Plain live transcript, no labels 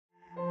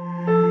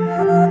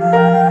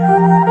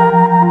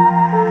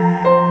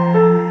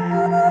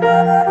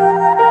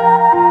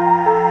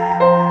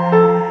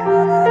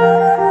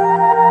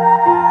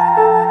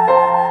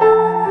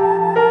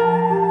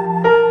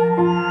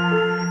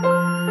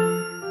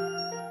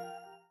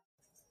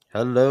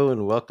Hello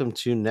and welcome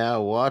to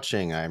Now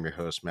Watching. I'm your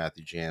host,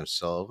 Matthew James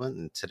Sullivan,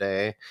 and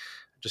today I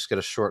just got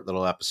a short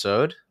little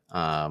episode.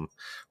 We're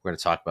going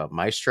to talk about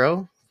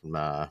Maestro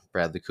from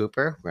Bradley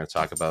Cooper. We're going to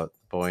talk about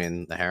The Boy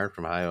and the Heron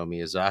from Hayao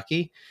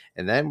Miyazaki,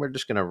 and then we're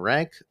just going to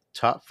rank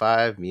top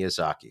five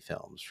Miyazaki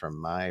films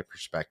from my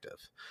perspective.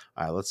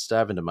 All right, let's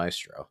dive into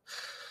Maestro.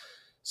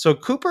 So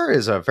Cooper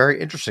is a very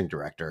interesting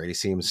director. He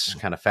seems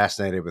kind of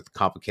fascinated with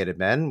complicated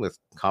men with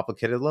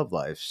complicated love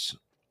lives.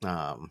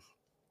 Um,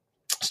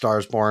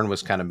 Stars Born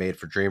was kind of made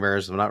for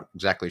dreamers. I'm not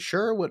exactly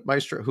sure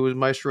who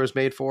Maestro is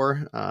made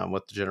for,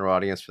 what the general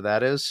audience for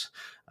that is.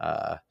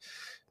 Uh,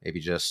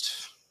 Maybe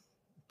just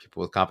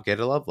people with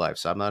complicated love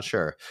lives. I'm not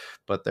sure,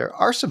 but there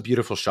are some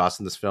beautiful shots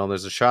in this film.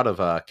 There's a shot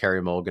of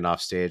Carrie Mulligan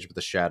off stage with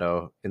the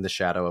shadow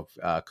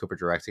of Cooper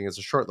directing. It's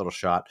a short little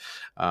shot,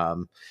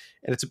 and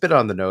it's a bit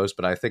on the nose,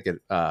 but I think it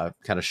kind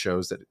of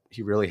shows that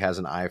he really has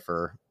an eye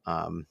for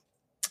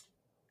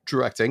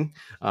directing.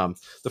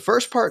 The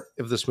first part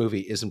of this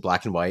movie is in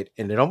black and white,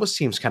 and it almost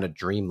seems kind of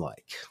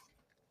dreamlike,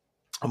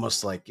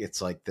 almost like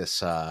it's like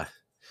this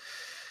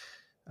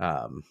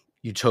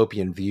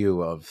utopian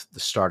view of the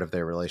start of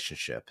their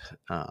relationship.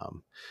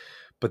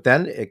 But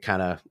then it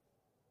kind of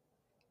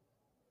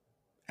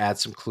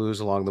adds some clues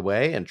along the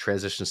way and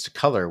transitions to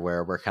color,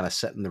 where we're kind of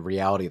set in the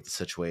reality of the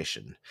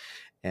situation.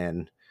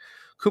 And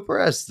Cooper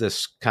has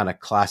this kind of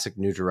classic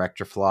new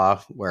director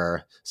flaw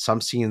where some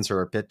scenes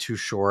are a bit too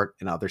short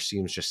and other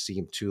scenes just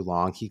seem too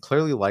long. He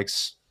clearly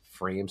likes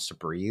frames to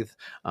breathe,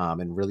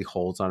 and really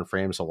holds on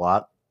frames a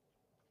lot.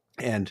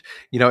 And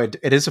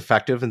it is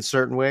effective in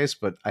certain ways,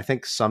 but I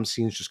think some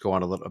scenes just go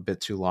on a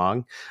bit too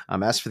long.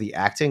 As for the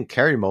acting,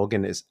 Carrie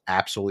Mulligan is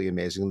absolutely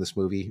amazing in this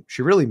movie.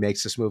 She really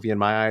makes this movie in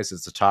my eyes.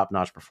 It's a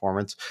top-notch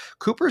performance.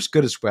 Cooper's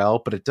good as well,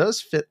 but it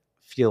does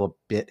feel a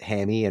bit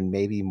hammy and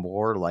maybe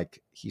more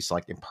like he's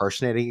like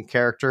impersonating a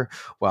character,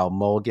 while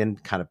Mulligan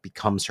kind of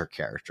becomes her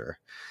character.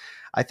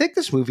 I think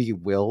this movie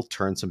will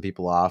turn some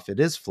people off. It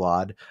is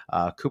flawed.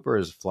 Cooper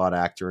is a flawed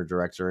actor and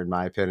director, in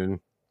my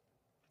opinion,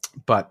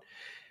 but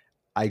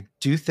I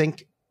do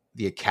think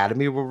the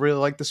Academy will really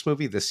like this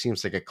movie. This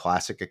seems like a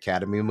classic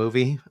Academy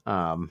movie.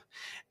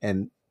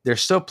 And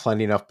there's still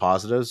plenty enough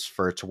positives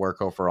for it to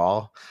work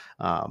overall.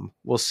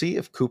 We'll see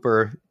if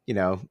Cooper,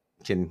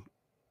 can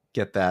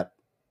get that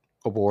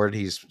award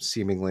he's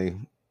seemingly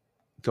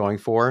going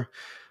for.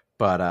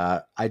 But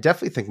I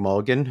definitely think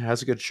Mulligan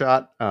has a good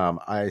shot.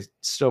 I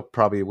still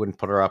probably wouldn't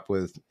put her up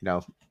with,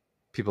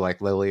 people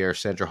like Lily or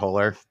Sandra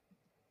Holler,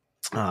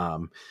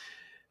 um,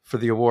 for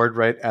the award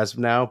right as of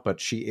now, but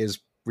she is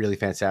really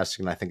fantastic,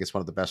 and I think it's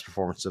one of the best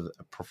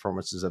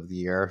performances of the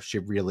year. She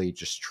really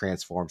just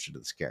transforms into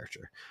this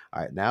character.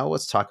 All right, now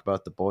let's talk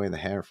about The Boy and the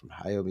Heron from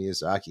Hayao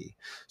Miyazaki.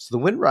 So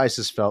The Wind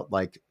Rises felt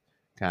like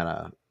kind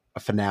of a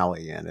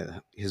finale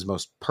and his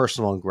most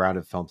personal and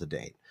grounded film to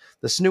date.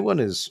 This new one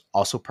is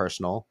also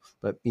personal,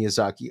 but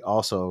Miyazaki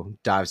also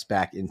dives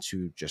back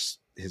into just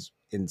his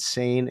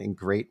insane and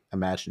great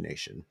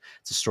imagination.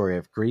 It's a story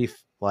of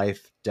grief,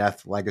 life,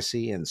 death,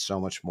 legacy, and so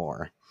much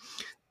more.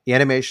 The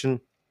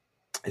animation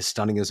is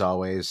stunning as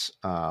always.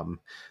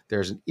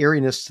 There's an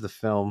eeriness to the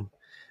film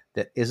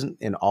that isn't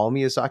in all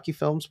Miyazaki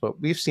films,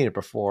 but we've seen it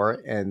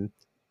before, and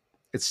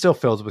it's still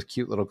filled with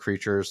cute little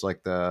creatures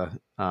like the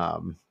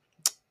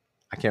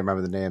I can't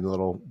remember the name, the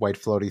little white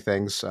floaty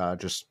things,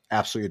 just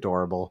absolutely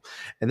adorable.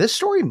 And this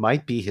story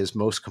might be his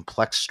most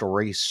complex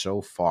story so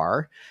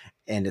far.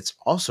 And it's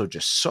also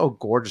just so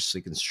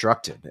gorgeously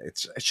constructed.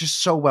 It's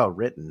just so well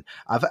written.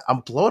 I'm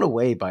blown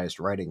away by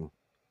his writing.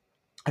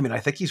 I mean, I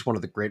think he's one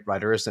of the great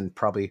writers and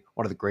probably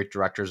one of the great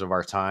directors of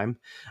our time,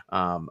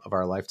 of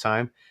our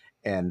lifetime.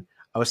 And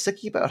I was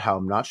thinking about how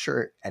I'm not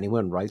sure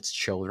anyone writes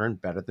children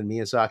better than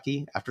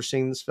Miyazaki after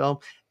seeing this film.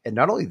 And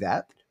not only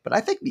that, but I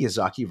think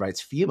Miyazaki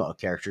writes female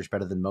characters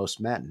better than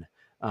most men,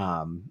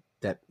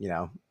 that,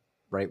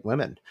 write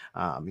women.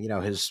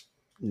 His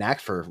knack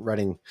for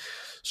writing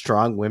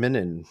strong women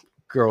and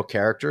girl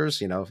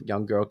characters,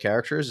 young girl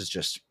characters is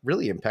just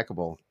really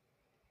impeccable.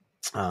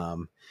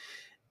 Um,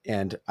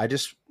 and I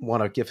just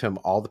want to give him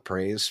all the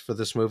praise for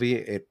this movie.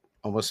 It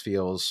almost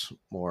feels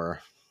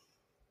more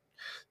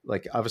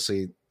like,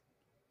 obviously,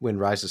 Wind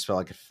Rises felt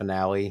like a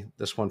finale.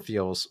 This one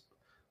feels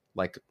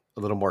like a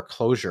little more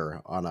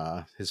closure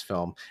on his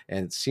film,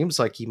 and it seems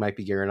like he might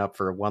be gearing up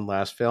for one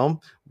last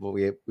film, but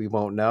we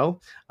won't know.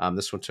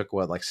 This one took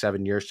like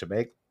 7 years to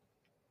make,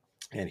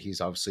 and he's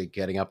obviously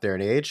getting up there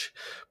in age.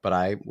 But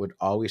I would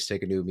always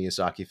take a new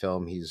Miyazaki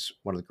film. He's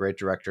one of the great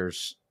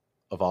directors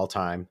of all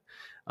time.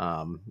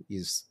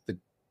 He's the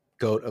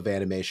goat of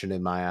animation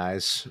in my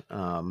eyes.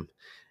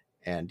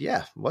 And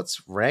yeah,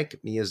 let's rank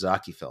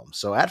Miyazaki films.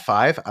 So at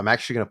five, I'm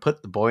actually going to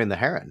put The Boy and the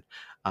Heron.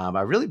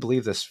 I really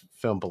believe this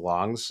film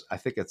belongs. I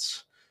think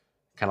it's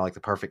kind of like the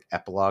perfect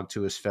epilogue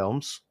to his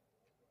films.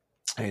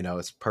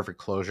 It's perfect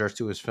closure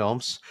to his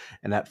films.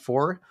 And at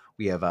four,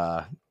 we have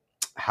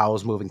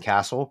Howl's Moving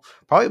Castle,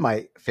 probably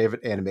my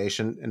favorite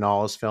animation in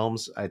all his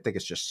films. I think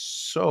it's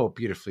just so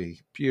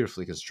beautifully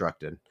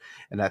constructed.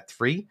 And at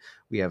three,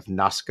 we have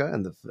Nazca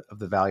and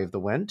the Valley of the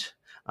Wind.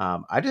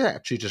 I did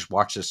actually just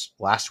watch this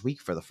last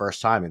week for the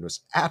first time and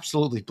was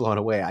absolutely blown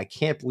away. I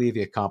can't believe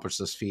he accomplished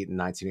this feat in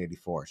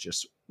 1984. It's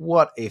just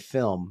what a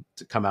film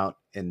to come out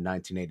in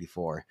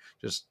 1984.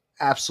 Just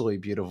absolutely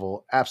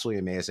beautiful, absolutely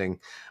amazing.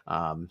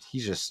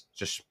 He's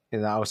just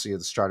and obviously at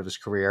the start of his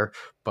career,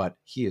 but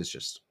he is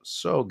just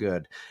so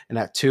good. And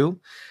at two,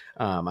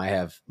 I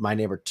have My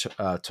Neighbor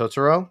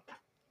Totoro,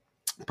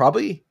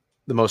 probably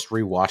the most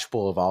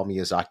rewatchable of all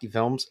Miyazaki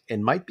films,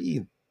 and might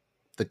be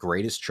the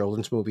greatest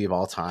children's movie of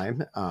all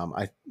time.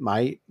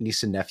 My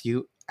niece and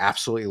nephew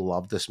absolutely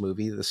love this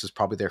movie. This is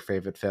probably their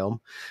favorite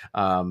film.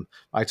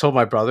 I told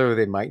my brother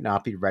they might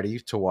not be ready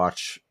to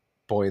watch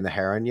Boy and the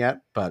Heron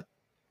yet, but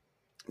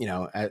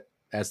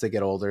as they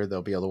get older,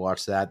 they'll be able to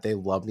watch that. They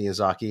love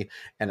Miyazaki,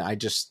 and I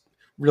just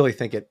really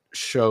think it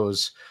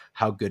shows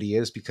how good he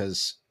is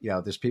because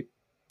there's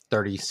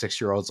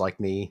 36-year-olds like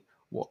me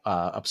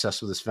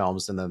obsessed with his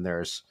films, and then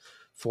there's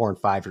 4 and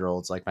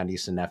 5-year-olds like my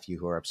niece and nephew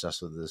who are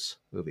obsessed with his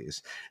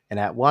movies. And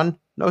at one,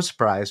 no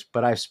surprise,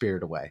 but I've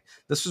Spirited Away.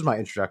 This was my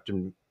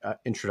introduction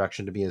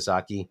to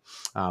Miyazaki.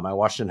 I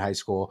watched it in high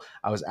school.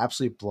 I was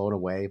absolutely blown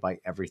away by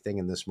everything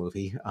in this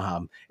movie.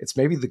 It's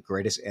maybe the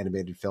greatest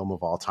animated film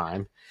of all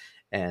time.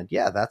 And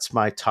yeah, that's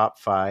my top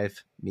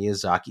 5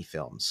 Miyazaki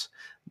films.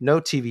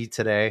 No TV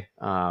today.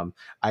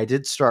 I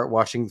did start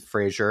watching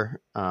Frasier,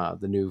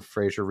 the new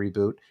Frasier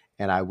reboot,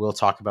 and I will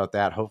talk about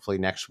that hopefully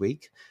next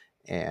week.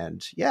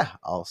 And yeah,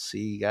 I'll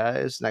see you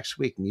guys next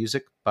week.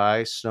 Music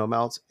by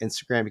Snowmelt.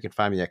 Instagram, you can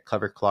find me at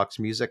Clever Clocks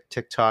Music.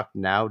 TikTok,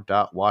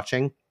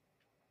 now.watching.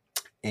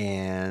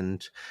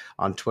 And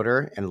on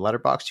Twitter and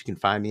Letterboxd, you can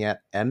find me at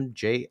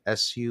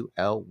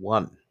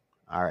MJSUL1.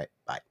 All right,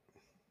 bye.